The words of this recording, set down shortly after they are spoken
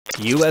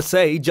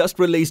USA just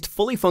released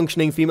fully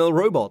functioning female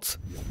robots.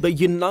 The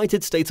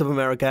United States of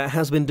America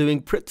has been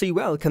doing pretty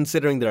well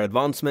considering their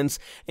advancements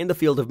in the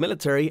field of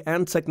military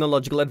and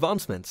technological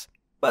advancements,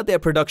 but their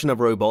production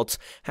of robots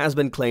has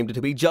been claimed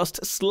to be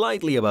just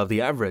slightly above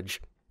the average.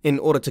 In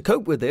order to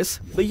cope with this,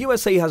 the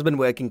USA has been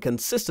working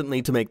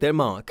consistently to make their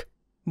mark.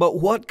 But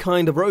what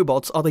kind of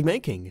robots are they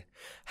making?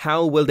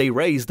 How will they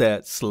raise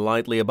their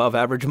slightly above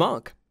average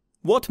mark?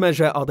 What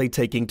measure are they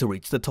taking to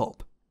reach the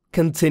top?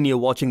 Continue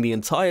watching the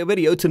entire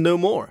video to know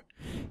more.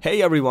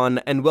 Hey everyone,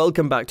 and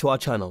welcome back to our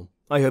channel.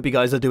 I hope you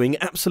guys are doing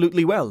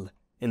absolutely well.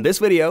 In this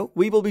video,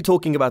 we will be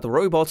talking about the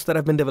robots that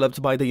have been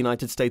developed by the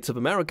United States of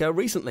America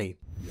recently.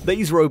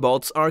 These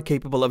robots are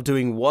capable of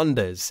doing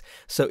wonders,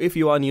 so if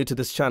you are new to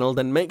this channel,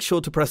 then make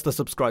sure to press the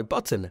subscribe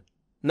button.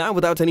 Now,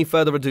 without any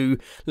further ado,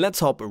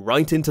 let's hop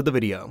right into the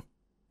video.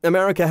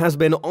 America has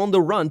been on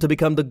the run to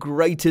become the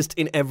greatest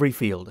in every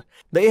field.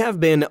 They have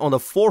been on the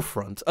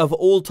forefront of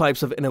all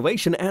types of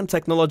innovation and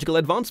technological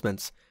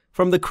advancements,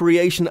 from the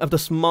creation of the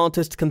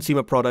smartest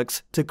consumer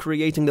products to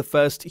creating the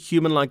first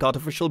human-like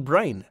artificial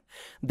brain.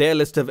 Their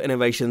list of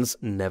innovations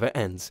never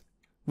ends.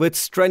 With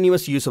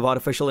strenuous use of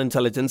artificial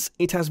intelligence,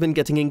 it has been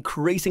getting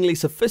increasingly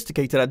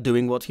sophisticated at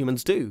doing what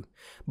humans do,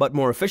 but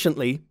more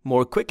efficiently,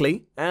 more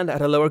quickly, and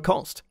at a lower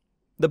cost.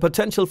 The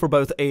potential for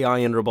both AI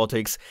and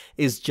robotics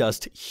is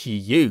just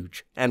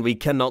huge, and we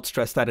cannot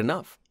stress that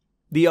enough.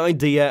 The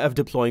idea of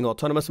deploying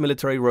autonomous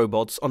military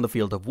robots on the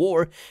field of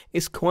war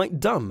is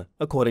quite dumb,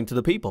 according to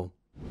the people.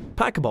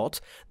 PackBot,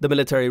 the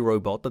military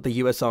robot that the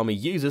US Army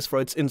uses for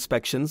its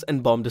inspections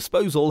and bomb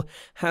disposal,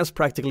 has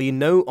practically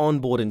no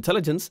onboard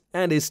intelligence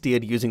and is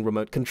steered using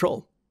remote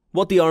control.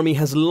 What the Army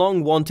has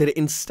long wanted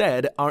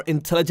instead are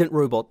intelligent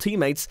robot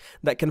teammates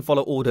that can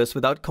follow orders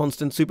without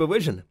constant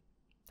supervision.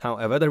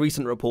 However, the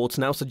recent reports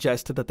now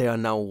suggest that they are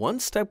now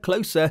one step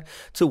closer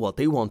to what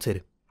they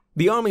wanted.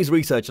 The Army's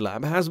research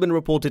lab has been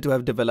reported to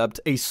have developed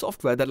a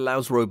software that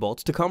allows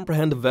robots to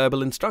comprehend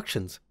verbal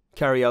instructions,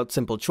 carry out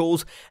simple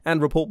chores,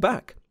 and report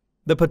back.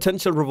 The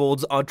potential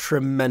rewards are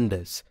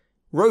tremendous.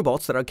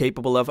 Robots that are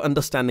capable of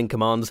understanding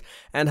commands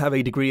and have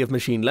a degree of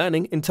machine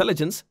learning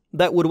intelligence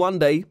that would one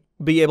day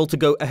be able to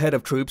go ahead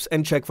of troops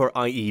and check for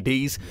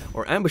IEDs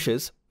or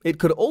ambushes. It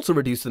could also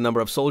reduce the number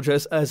of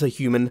soldiers as a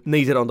human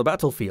needed on the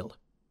battlefield.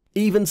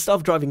 Even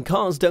self-driving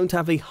cars don't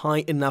have a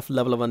high enough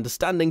level of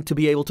understanding to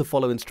be able to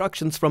follow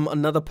instructions from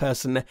another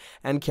person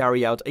and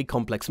carry out a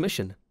complex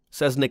mission,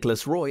 says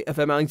Nicholas Roy of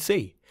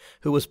MIT,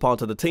 who was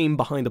part of the team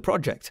behind the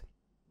project.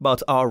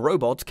 But our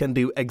robot can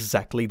do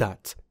exactly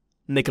that.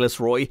 Nicholas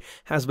Roy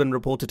has been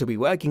reported to be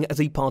working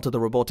as a part of the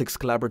Robotics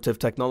Collaborative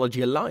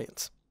Technology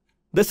Alliance.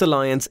 This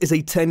alliance is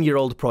a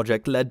 10-year-old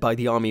project led by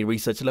the Army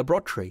Research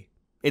Laboratory.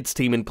 Its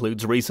team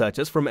includes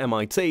researchers from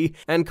MIT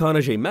and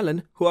Carnegie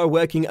Mellon who are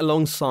working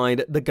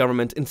alongside the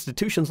government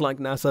institutions like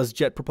NASA's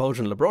Jet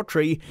Propulsion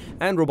Laboratory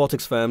and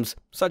robotics firms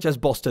such as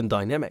Boston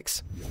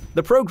Dynamics.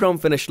 The program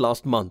finished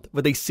last month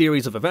with a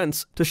series of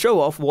events to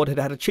show off what it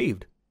had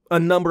achieved. A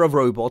number of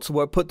robots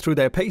were put through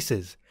their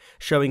paces,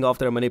 showing off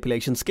their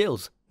manipulation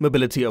skills,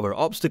 mobility over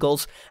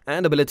obstacles,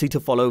 and ability to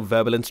follow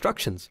verbal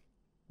instructions.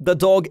 The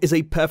dog is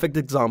a perfect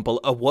example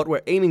of what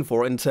we're aiming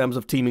for in terms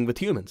of teaming with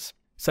humans,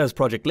 says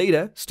project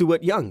leader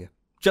Stuart Young.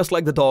 Just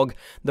like the dog,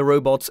 the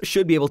robots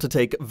should be able to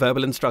take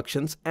verbal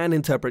instructions and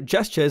interpret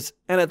gestures,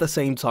 and at the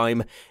same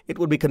time, it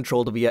would be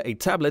controlled via a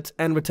tablet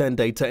and return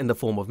data in the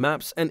form of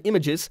maps and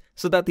images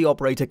so that the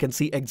operator can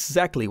see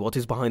exactly what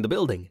is behind the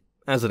building.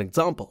 As an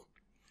example,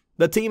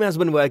 the team has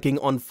been working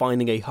on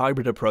finding a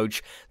hybrid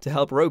approach to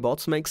help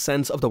robots make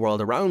sense of the world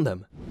around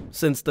them.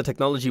 Since the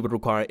technology would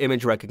require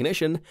image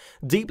recognition,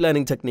 deep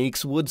learning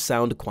techniques would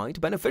sound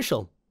quite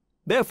beneficial.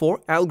 Therefore,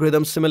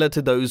 algorithms similar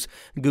to those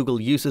Google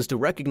uses to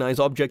recognize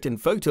objects in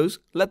photos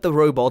let the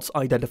robots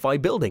identify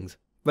buildings,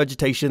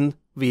 vegetation,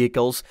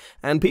 vehicles,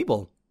 and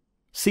people.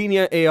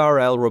 Senior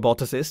ARL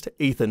roboticist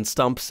Ethan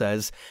Stump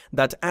says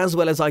that as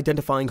well as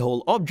identifying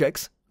whole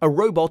objects, a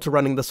robot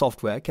running the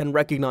software can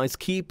recognize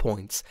key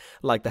points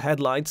like the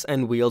headlights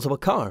and wheels of a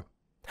car,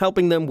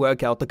 helping them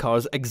work out the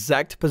car's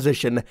exact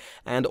position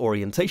and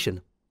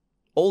orientation.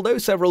 Although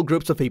several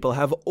groups of people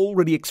have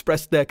already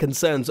expressed their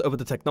concerns over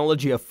the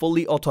technology of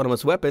fully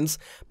autonomous weapons,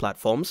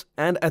 platforms,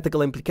 and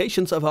ethical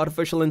implications of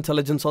artificial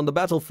intelligence on the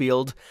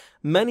battlefield,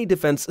 many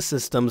defense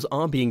systems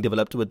are being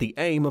developed with the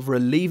aim of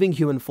relieving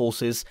human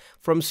forces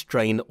from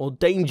strain or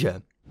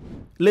danger.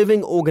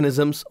 Living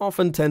organisms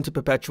often tend to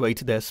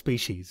perpetuate their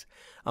species,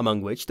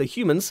 among which the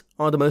humans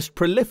are the most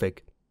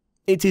prolific.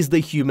 It is the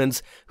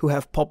humans who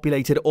have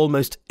populated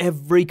almost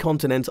every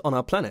continent on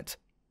our planet.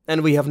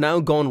 And we have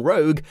now gone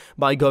rogue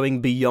by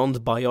going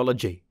beyond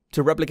biology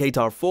to replicate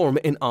our form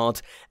in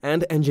art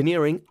and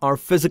engineering our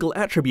physical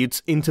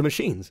attributes into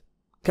machines.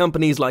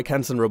 Companies like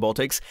Hanson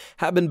Robotics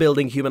have been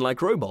building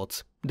human-like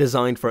robots,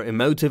 designed for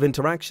emotive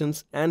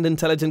interactions and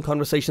intelligent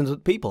conversations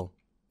with people.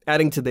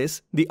 Adding to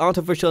this, the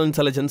artificial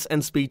intelligence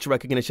and speech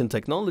recognition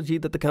technology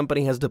that the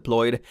company has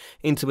deployed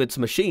into its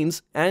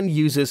machines and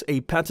uses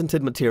a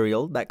patented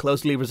material that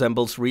closely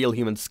resembles real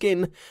human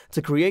skin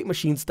to create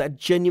machines that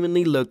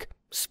genuinely look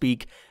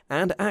speak,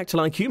 and act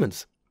like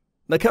humans.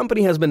 The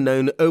company has been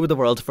known over the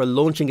world for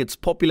launching its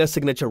popular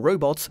signature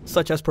robots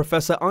such as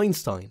Professor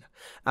Einstein,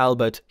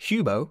 Albert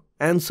Hubo,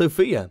 and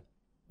Sophia,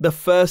 the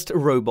first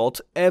robot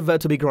ever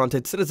to be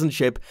granted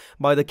citizenship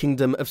by the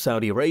Kingdom of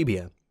Saudi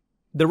Arabia.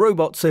 The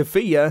robot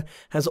Sophia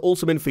has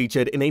also been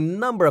featured in a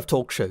number of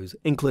talk shows,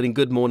 including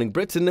Good Morning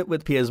Britain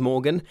with Piers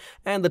Morgan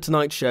and The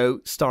Tonight Show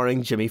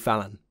starring Jimmy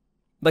Fallon.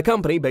 The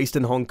company, based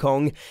in Hong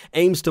Kong,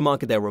 aims to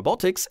market their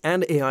robotics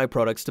and AI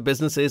products to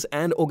businesses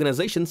and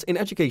organizations in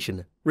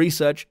education,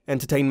 research,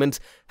 entertainment,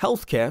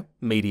 healthcare,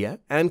 media,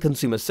 and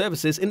consumer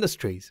services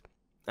industries.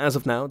 As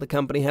of now, the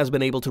company has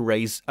been able to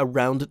raise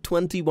around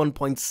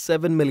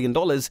 $21.7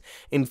 million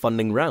in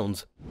funding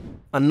rounds.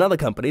 Another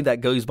company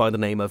that goes by the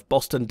name of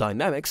Boston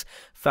Dynamics,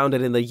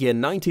 founded in the year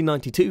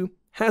 1992,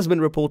 has been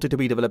reported to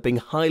be developing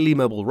highly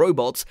mobile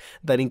robots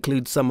that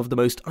include some of the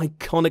most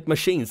iconic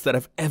machines that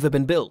have ever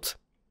been built.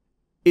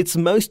 Its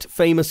most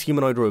famous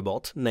humanoid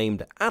robot,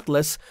 named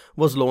Atlas,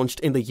 was launched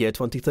in the year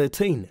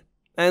 2013,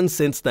 and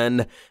since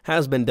then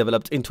has been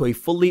developed into a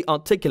fully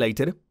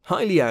articulated,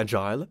 highly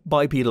agile,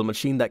 bipedal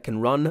machine that can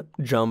run,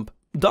 jump,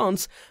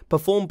 dance,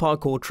 perform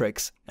parkour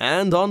tricks,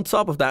 and on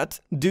top of that,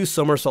 do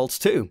somersaults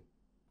too.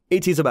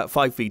 It is about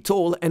 5 feet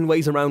tall and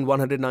weighs around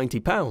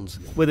 190 pounds,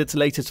 with its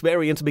latest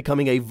variant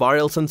becoming a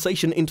viral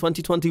sensation in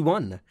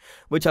 2021,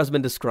 which has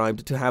been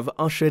described to have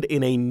ushered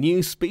in a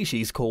new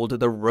species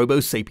called the Robo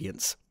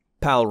Sapiens.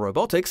 PAL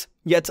Robotics,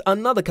 yet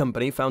another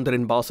company founded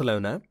in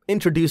Barcelona,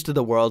 introduced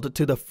the world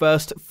to the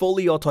first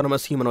fully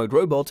autonomous humanoid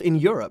robot in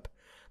Europe.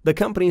 The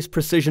company's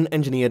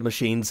precision-engineered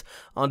machines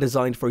are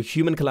designed for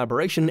human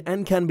collaboration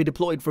and can be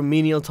deployed for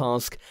menial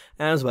tasks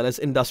as well as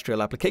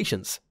industrial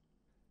applications,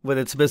 with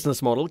its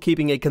business model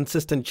keeping a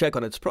consistent check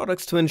on its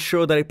products to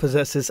ensure that it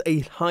possesses a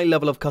high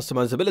level of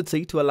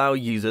customizability to allow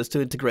users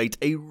to integrate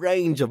a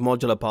range of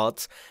modular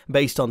parts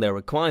based on their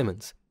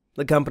requirements.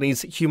 The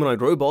company's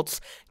humanoid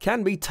robots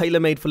can be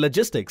tailor-made for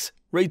logistics,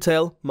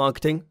 retail,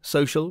 marketing,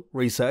 social,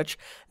 research,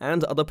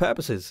 and other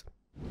purposes.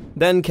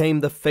 Then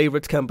came the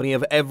favorite company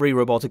of every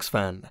robotics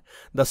fan,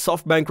 the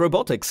SoftBank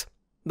Robotics,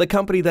 the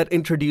company that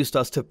introduced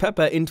us to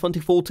Pepper in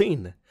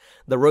 2014,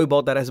 the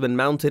robot that has been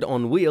mounted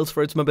on wheels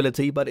for its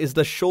mobility but is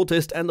the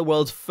shortest and the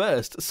world's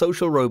first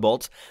social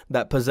robot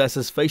that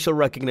possesses facial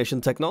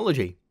recognition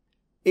technology.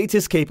 It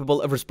is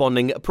capable of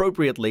responding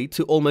appropriately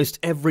to almost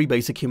every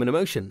basic human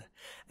emotion,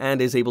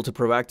 and is able to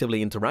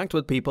proactively interact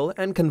with people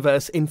and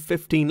converse in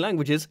 15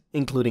 languages,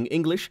 including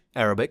English,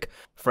 Arabic,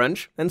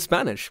 French, and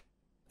Spanish.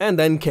 And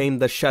then came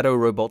the Shadow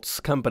Robots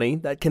company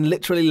that can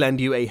literally lend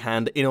you a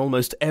hand in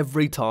almost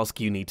every task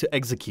you need to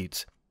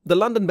execute. The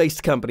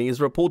London-based company is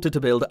reported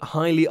to build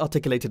highly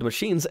articulated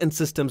machines and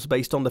systems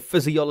based on the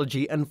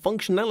physiology and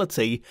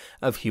functionality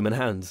of human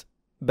hands.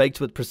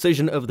 Baked with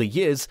precision over the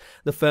years,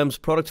 the firm's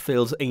product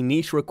fills a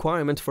niche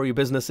requirement for your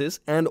businesses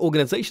and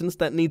organizations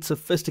that need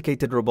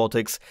sophisticated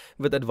robotics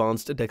with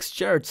advanced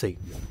dexterity.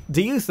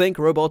 Do you think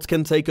robots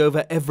can take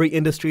over every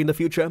industry in the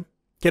future?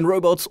 Can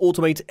robots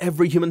automate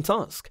every human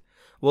task?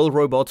 Will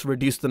robots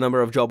reduce the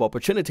number of job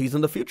opportunities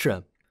in the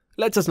future?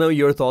 Let us know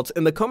your thoughts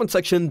in the comment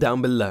section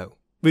down below.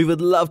 We would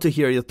love to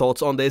hear your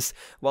thoughts on this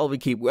while we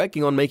keep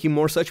working on making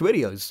more such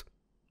videos.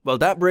 Well,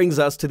 that brings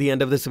us to the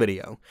end of this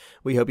video.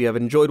 We hope you have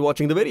enjoyed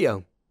watching the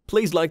video.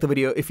 Please like the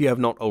video if you have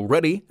not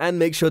already, and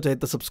make sure to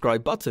hit the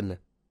subscribe button.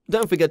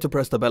 Don't forget to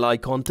press the bell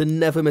icon to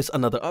never miss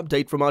another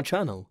update from our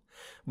channel.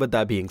 With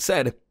that being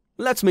said,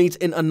 let's meet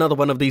in another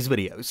one of these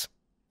videos.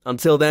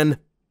 Until then,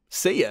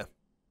 see ya!